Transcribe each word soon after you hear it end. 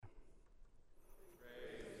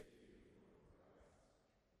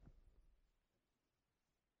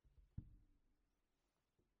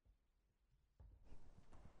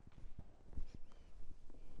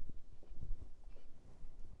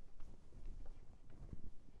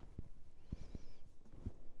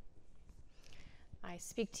I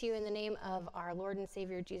speak to you in the name of our Lord and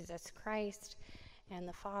Savior Jesus Christ, and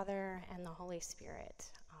the Father, and the Holy Spirit.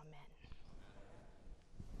 Amen.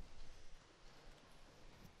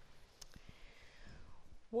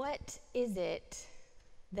 What is it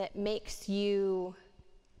that makes you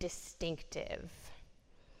distinctive,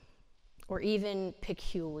 or even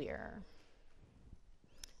peculiar?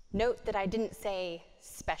 Note that I didn't say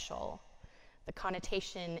special. The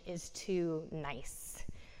connotation is too nice,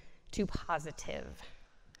 too positive.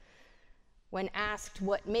 When asked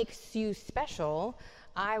what makes you special,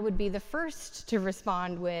 I would be the first to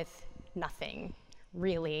respond with nothing,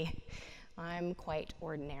 really. I'm quite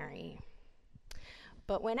ordinary.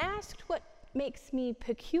 But when asked what makes me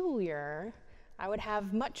peculiar, I would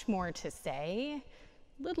have much more to say,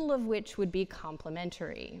 little of which would be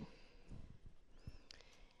complimentary.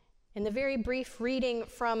 In the very brief reading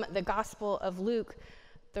from the Gospel of Luke,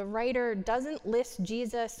 the writer doesn't list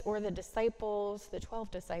Jesus or the disciples, the 12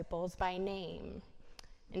 disciples, by name,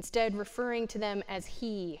 instead referring to them as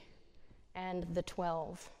he and the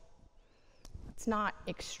 12. It's not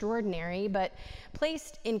extraordinary, but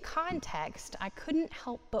placed in context, I couldn't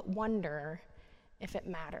help but wonder if it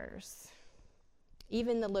matters.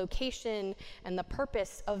 Even the location and the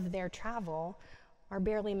purpose of their travel are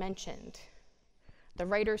barely mentioned. The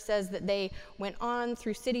writer says that they went on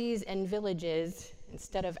through cities and villages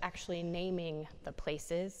instead of actually naming the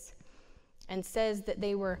places, and says that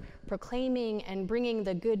they were proclaiming and bringing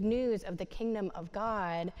the good news of the kingdom of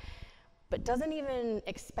God, but doesn't even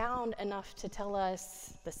expound enough to tell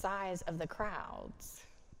us the size of the crowds.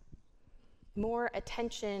 More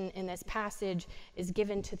attention in this passage is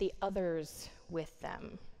given to the others with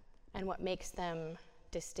them and what makes them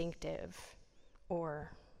distinctive or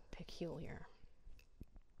peculiar.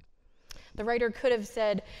 The writer could have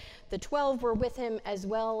said, the 12 were with him as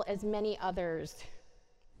well as many others,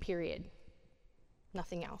 period.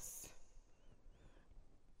 Nothing else.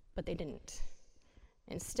 But they didn't.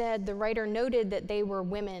 Instead, the writer noted that they were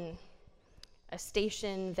women, a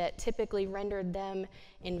station that typically rendered them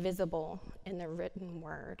invisible in the written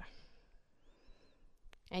word.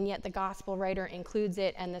 And yet the gospel writer includes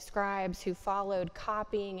it, and the scribes who followed,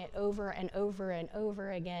 copying it over and over and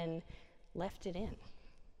over again, left it in.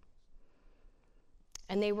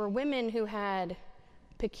 And they were women who had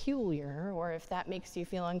peculiar, or if that makes you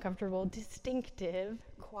feel uncomfortable, distinctive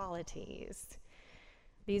qualities.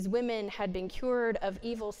 These women had been cured of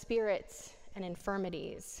evil spirits and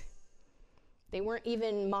infirmities. They weren't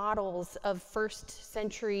even models of first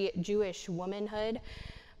century Jewish womanhood,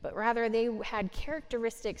 but rather they had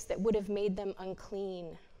characteristics that would have made them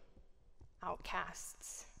unclean,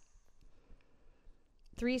 outcasts.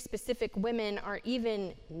 3 specific women are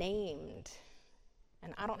even named.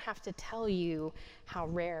 And I don't have to tell you how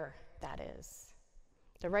rare that is.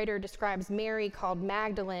 The writer describes Mary, called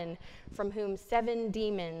Magdalene, from whom 7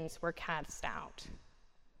 demons were cast out.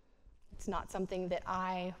 It's not something that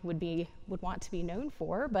I would want to be known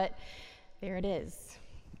for, but there it is.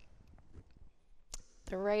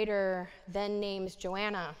 The writer then names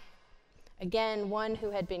Joanna, again, one who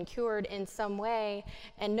had been cured in some way,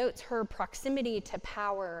 and notes her proximity to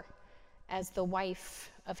power as the wife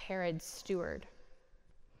of Herod's steward.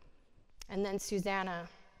 And then Susanna,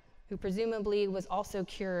 who presumably was also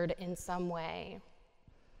cured in some way.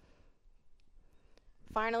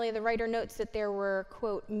 Finally, the writer notes that there were,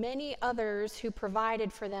 quote, many others who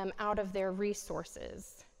provided for them out of their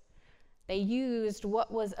resources. They used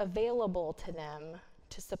what was available to them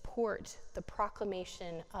to support the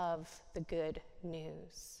proclamation of the good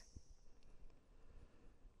news.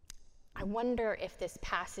 I wonder if this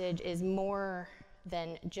passage is more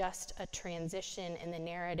than just a transition in the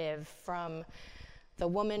narrative from the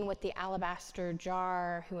woman with the alabaster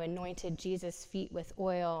jar who anointed Jesus' feet with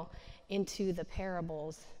oil into the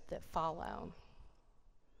parables that follow.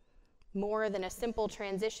 More than a simple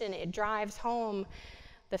transition, it drives home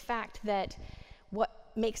the fact that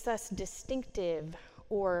what makes us distinctive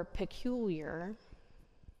or peculiar,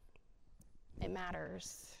 it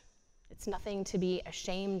matters. It's nothing to be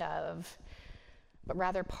ashamed of, but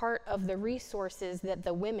rather part of the resources that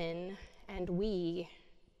the women and we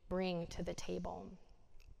bring to the table.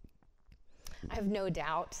 I have no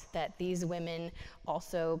doubt that these women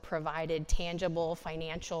also provided tangible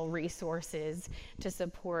financial resources to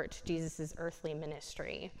support Jesus' earthly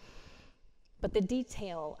ministry. But the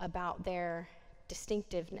detail about their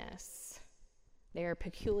distinctiveness, their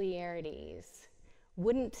peculiarities,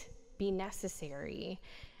 wouldn't be necessary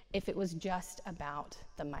if it was just about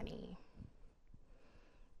the money.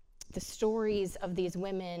 The stories of these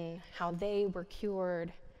women, how they were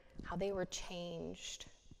cured, how they were changed,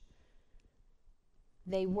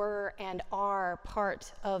 They were and are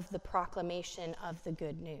part of the proclamation of the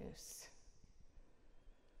good news.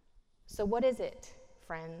 So what is it,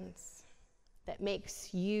 friends, that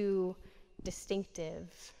makes you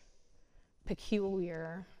distinctive,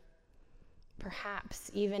 peculiar,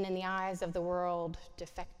 perhaps even in the eyes of the world,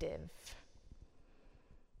 defective?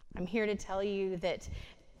 I'm here to tell you that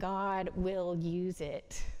God will use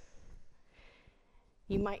it.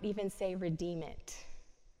 You might even say redeem it,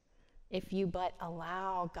 if you but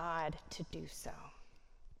allow God to do so.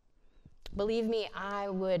 Believe me, I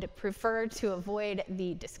would prefer to avoid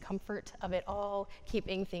the discomfort of it all,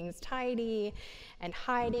 keeping things tidy and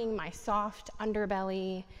hiding my soft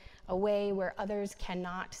underbelly away where others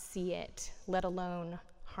cannot see it, let alone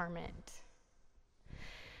harm it.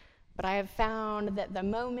 But I have found that the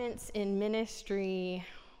moments in ministry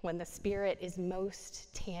when the Spirit is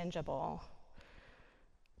most tangible,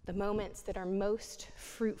 the moments that are most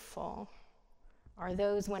fruitful, are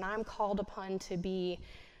those when I'm called upon to be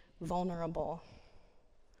vulnerable,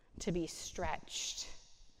 to be stretched,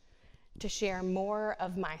 to share more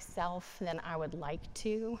of myself than I would like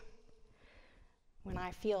to, when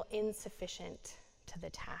I feel insufficient to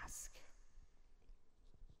the task.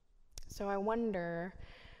 So I wonder,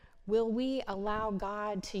 will we allow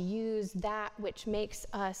God to use that which makes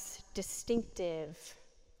us distinctive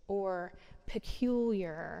or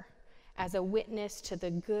peculiar as a witness to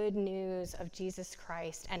the good news of Jesus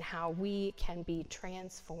Christ and how we can be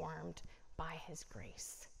transformed by his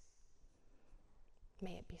grace?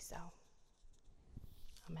 May it be so.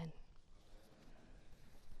 Amen.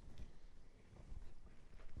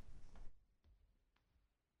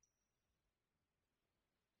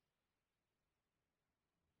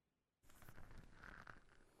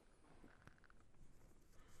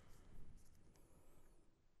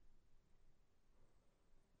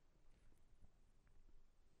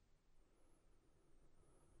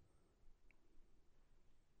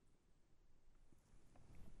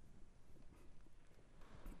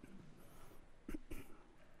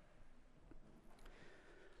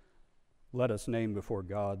 Let us name before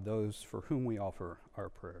God those for whom we offer our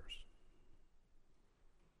prayers.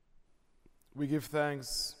 We give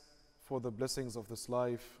thanks for the blessings of this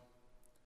life